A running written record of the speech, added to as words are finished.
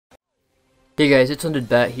Hey guys, it's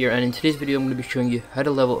Bat here, and in today's video I'm going to be showing you how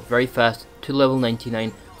to level up very fast to level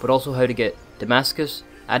 99, but also how to get Damascus,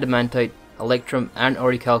 Adamantite, Electrum and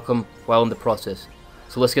Oricalcum while in the process.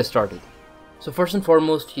 So let's get started. So first and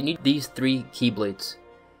foremost, you need these three keyblades.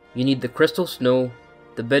 You need the Crystal Snow,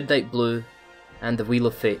 the Midnight Blue, and the Wheel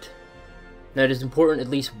of Fate. Now it is important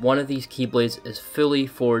at least one of these keyblades is fully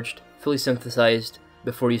forged, fully synthesized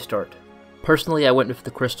before you start. Personally, I went with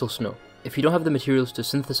the Crystal Snow. If you don't have the materials to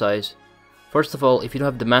synthesize, first of all, if you don't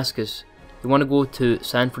have Damascus, you want to go to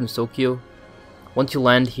San Francisco. Once you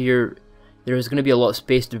land here, there is going to be a lot of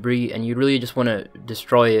space debris and you really just want to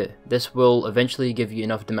destroy it. This will eventually give you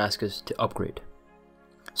enough Damascus to upgrade.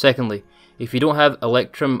 Secondly, if you don't have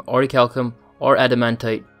Electrum, Oricalcum or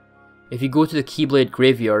Adamantite, if you go to the Keyblade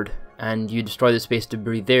Graveyard and you destroy the space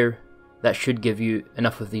debris there, that should give you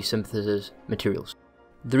enough of these synthesis materials.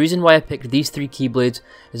 The reason why I picked these three Keyblades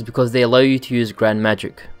is because they allow you to use Grand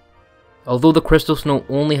Magic. Although the Crystal Snow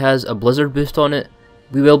only has a Blizzard boost on it,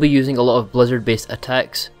 we will be using a lot of Blizzard based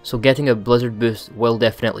attacks, so getting a Blizzard boost will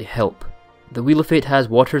definitely help. The Wheel of Fate has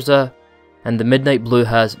Waterza, and the Midnight Blue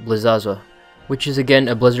has Blizzaza, which is again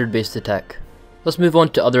a Blizzard based attack. Let's move on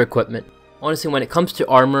to other equipment. Honestly, when it comes to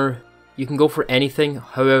armor, you can go for anything,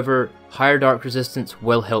 however, higher dark resistance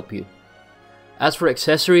will help you. As for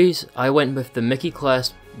accessories, I went with the Mickey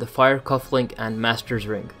Clasp, the Fire Cufflink and Master's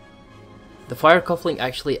Ring. The Fire Cufflink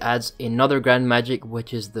actually adds another Grand Magic,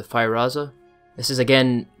 which is the Fireraza. This is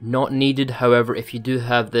again not needed, however if you do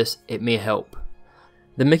have this it may help.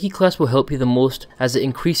 The Mickey Clasp will help you the most as it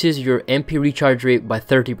increases your MP recharge rate by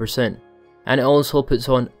 30%, and it also puts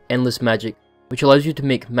on Endless Magic, which allows you to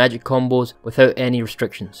make magic combos without any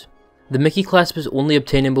restrictions. The Mickey Clasp is only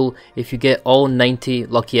obtainable if you get all 90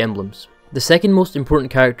 lucky emblems. The second most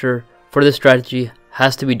important character for this strategy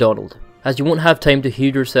has to be Donald, as you won't have time to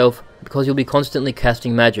heal yourself because you'll be constantly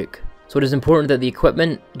casting magic. So it is important that the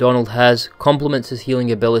equipment Donald has complements his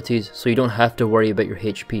healing abilities so you don't have to worry about your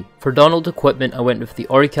HP. For Donald's equipment, I went with the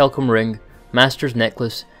Oricalcum Ring, Master's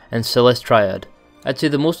Necklace and Celestriad. I'd say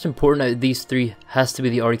the most important out of these three has to be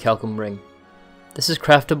the Oricalcum Ring. This is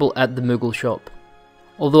craftable at the Moogle shop,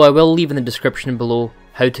 although I will leave in the description below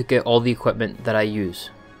how to get all the equipment that I use.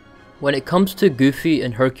 When it comes to Goofy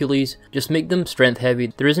and Hercules, just make them strength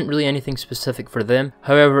heavy. There isn't really anything specific for them.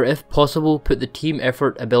 However, if possible, put the team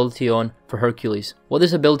effort ability on for Hercules. What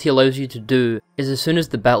this ability allows you to do is as soon as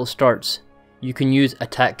the battle starts, you can use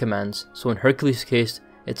attack commands. So in Hercules' case,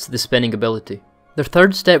 it's the spinning ability. The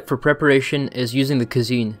third step for preparation is using the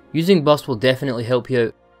Kazine. Using buffs will definitely help you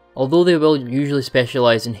out. Although they will usually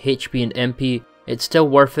specialize in HP and MP, it's still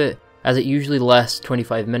worth it as it usually lasts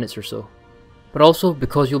 25 minutes or so. But also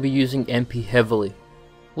because you'll be using MP heavily.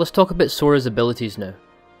 Let's talk about Sora's abilities now.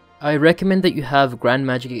 I recommend that you have Grand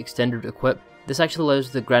Magic Extended equipped. This actually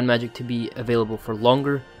allows the Grand Magic to be available for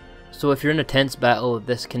longer, so if you're in a tense battle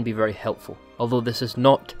this can be very helpful, although this is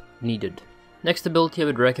not needed. Next ability I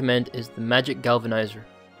would recommend is the Magic Galvanizer.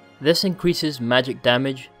 This increases magic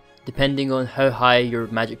damage depending on how high your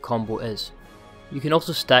magic combo is. You can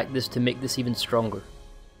also stack this to make this even stronger.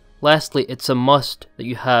 Lastly, it's a must that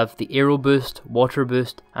you have the Aero Boost, Water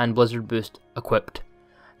Boost and Blizzard Boost equipped.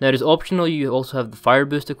 Now it is optional you also have the Fire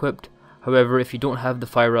Boost equipped, however if you don't have the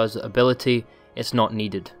Fireraza ability, it's not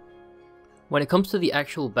needed. When it comes to the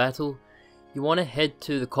actual battle, you want to head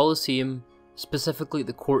to the Colosseum, specifically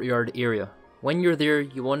the courtyard area. When you're there,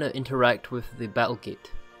 you want to interact with the battle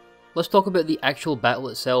gate. Let's talk about the actual battle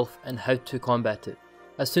itself and how to combat it.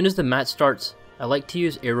 As soon as the match starts, I like to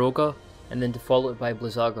use Eroga and then to follow it by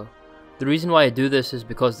Blizzaga. The reason why I do this is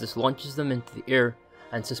because this launches them into the air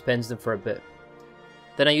and suspends them for a bit.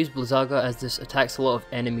 Then I use Blizzaga as this attacks a lot of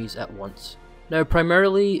enemies at once. Now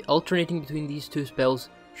primarily, alternating between these two spells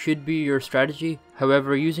should be your strategy,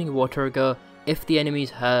 however using Waterga if the enemies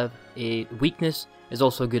have a weakness is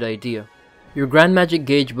also a good idea. Your Grand Magic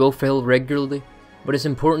gauge will fail regularly, but it's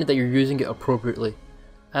important that you're using it appropriately,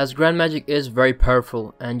 as Grand Magic is very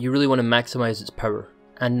powerful and you really want to maximize its power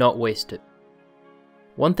and not waste it.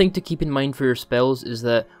 One thing to keep in mind for your spells is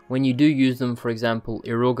that when you do use them, for example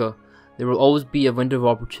Eroga, there will always be a window of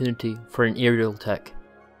opportunity for an aerial attack.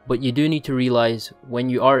 But you do need to realize when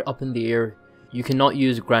you are up in the air, you cannot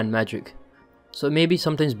use Grand Magic. So it may be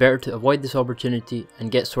sometimes better to avoid this opportunity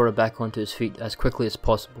and get Sora back onto his feet as quickly as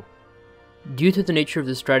possible. Due to the nature of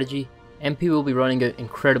this strategy, MP will be running out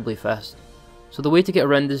incredibly fast. So the way to get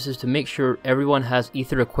around this is to make sure everyone has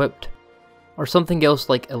Ether equipped, or something else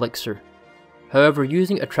like Elixir. However,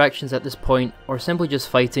 using attractions at this point, or simply just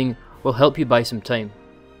fighting, will help you buy some time.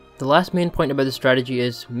 The last main point about the strategy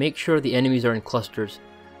is make sure the enemies are in clusters.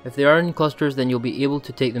 If they are in clusters, then you'll be able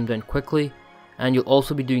to take them down quickly, and you'll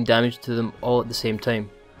also be doing damage to them all at the same time,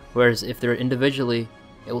 whereas if they're individually,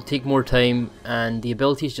 it will take more time and the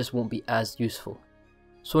abilities just won't be as useful.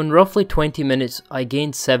 So in roughly 20 minutes I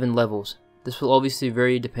gained 7 levels. This will obviously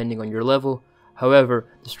vary depending on your level, however,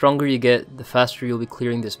 the stronger you get, the faster you'll be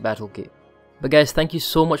clearing this battle gate. But guys, thank you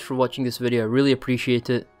so much for watching this video, I really appreciate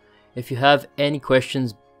it. If you have any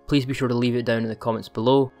questions, please be sure to leave it down in the comments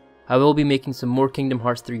below. I will be making some more Kingdom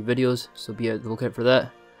Hearts 3 videos, so be on the lookout for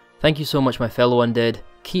that. Thank you so much my fellow undead,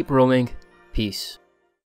 keep roaming, peace.